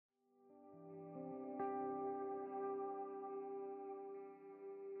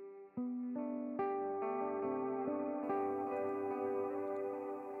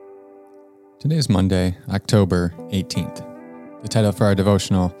Today is Monday, October 18th. The title for our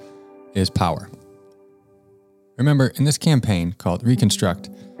devotional is Power. Remember, in this campaign called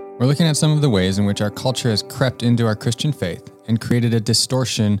Reconstruct, we're looking at some of the ways in which our culture has crept into our Christian faith and created a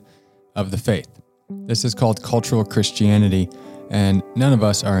distortion of the faith. This is called cultural Christianity, and none of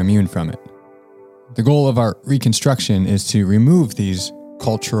us are immune from it. The goal of our reconstruction is to remove these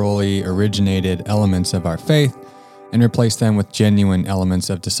culturally originated elements of our faith and replace them with genuine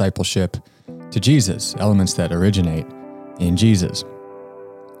elements of discipleship to Jesus, elements that originate in Jesus.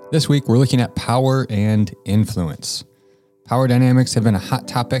 This week, we're looking at power and influence. Power dynamics have been a hot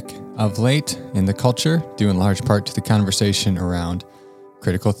topic of late in the culture, due in large part to the conversation around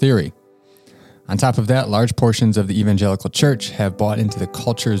critical theory. On top of that, large portions of the evangelical church have bought into the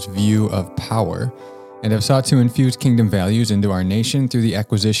culture's view of power and have sought to infuse kingdom values into our nation through the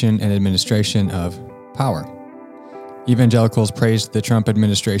acquisition and administration of power. Evangelicals praised the Trump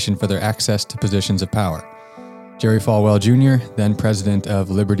administration for their access to positions of power. Jerry Falwell Jr., then president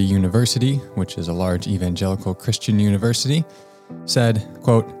of Liberty University, which is a large evangelical Christian university, said,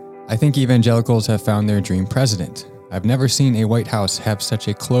 quote, "I think evangelicals have found their dream president. I've never seen a White House have such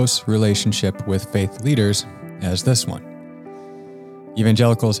a close relationship with faith leaders as this one."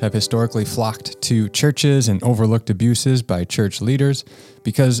 Evangelicals have historically flocked to churches and overlooked abuses by church leaders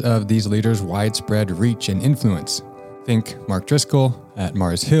because of these leaders' widespread reach and influence. Think Mark Driscoll at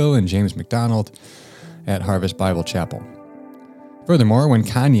Mars Hill and James MacDonald at Harvest Bible Chapel. Furthermore, when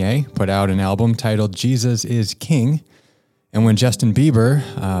Kanye put out an album titled Jesus is King, and when Justin Bieber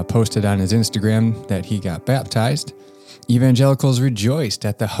posted on his Instagram that he got baptized, evangelicals rejoiced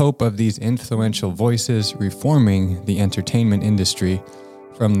at the hope of these influential voices reforming the entertainment industry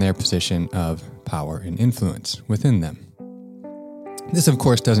from their position of power and influence within them. This, of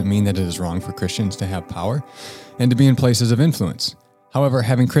course, doesn't mean that it is wrong for Christians to have power and to be in places of influence. However,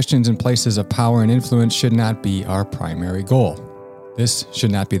 having Christians in places of power and influence should not be our primary goal. This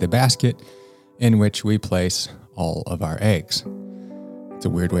should not be the basket in which we place all of our eggs. It's a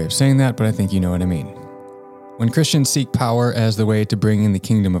weird way of saying that, but I think you know what I mean. When Christians seek power as the way to bring in the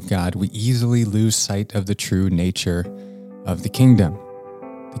kingdom of God, we easily lose sight of the true nature of the kingdom.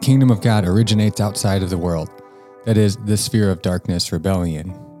 The kingdom of God originates outside of the world. That is, the sphere of darkness,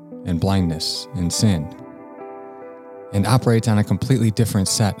 rebellion, and blindness, and sin, and operates on a completely different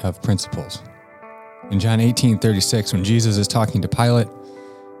set of principles. In John 18:36, when Jesus is talking to Pilate,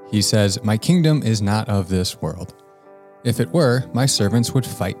 he says, "My kingdom is not of this world. If it were, my servants would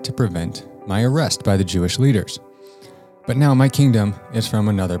fight to prevent my arrest by the Jewish leaders. But now my kingdom is from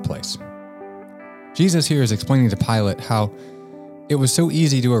another place." Jesus here is explaining to Pilate how it was so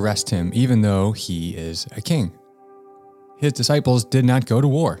easy to arrest him even though he is a king. His disciples did not go to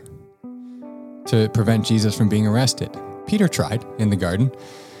war to prevent Jesus from being arrested. Peter tried in the garden,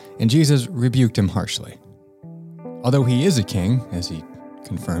 and Jesus rebuked him harshly. Although he is a king, as he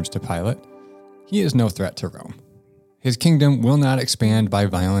confirms to Pilate, he is no threat to Rome. His kingdom will not expand by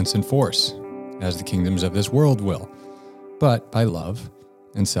violence and force, as the kingdoms of this world will, but by love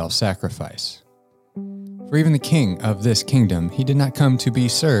and self-sacrifice. For even the king of this kingdom, he did not come to be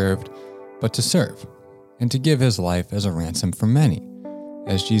served, but to serve, and to give his life as a ransom for many,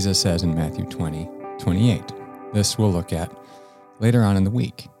 as Jesus says in Matthew 20:28. This we'll look at later on in the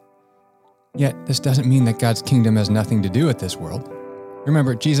week. Yet, this doesn't mean that God's kingdom has nothing to do with this world.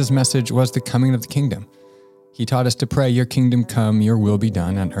 Remember, Jesus' message was the coming of the kingdom. He taught us to pray, "Your kingdom come, your will be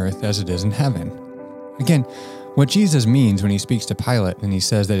done on earth as it is in heaven." Again, what Jesus means when he speaks to Pilate and he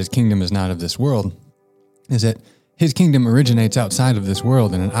says that his kingdom is not of this world is that his kingdom originates outside of this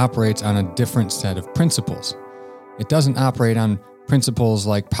world and it operates on a different set of principles. It doesn't operate on principles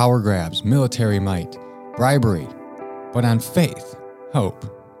like power grabs, military might, bribery, but on faith, hope,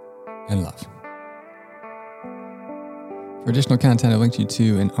 and love. For additional content, I've linked you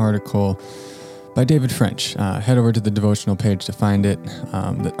to an article by David French. Head over to the devotional page to find it.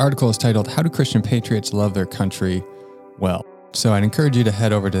 The article is titled, "How Do Christian Patriots Love Their Country Well?" So I'd encourage you to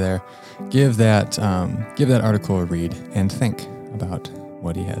head over to there, give that article a read, and think about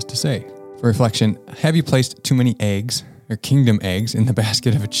what he has to say. For reflection, have you placed too many eggs, or kingdom eggs, in the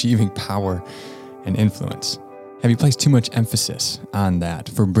basket of achieving power and influence? Have you placed too much emphasis on that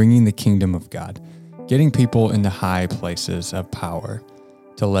for bringing the kingdom of God, getting people into high places of power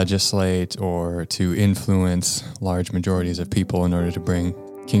to legislate or to influence large majorities of people in order to bring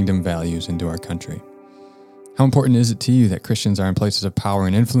kingdom values into our country? How important is it to you that Christians are in places of power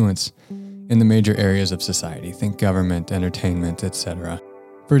and influence in the major areas of society? Think government, entertainment, etc.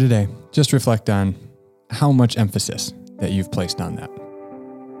 For today, just reflect on how much emphasis that you've placed on that.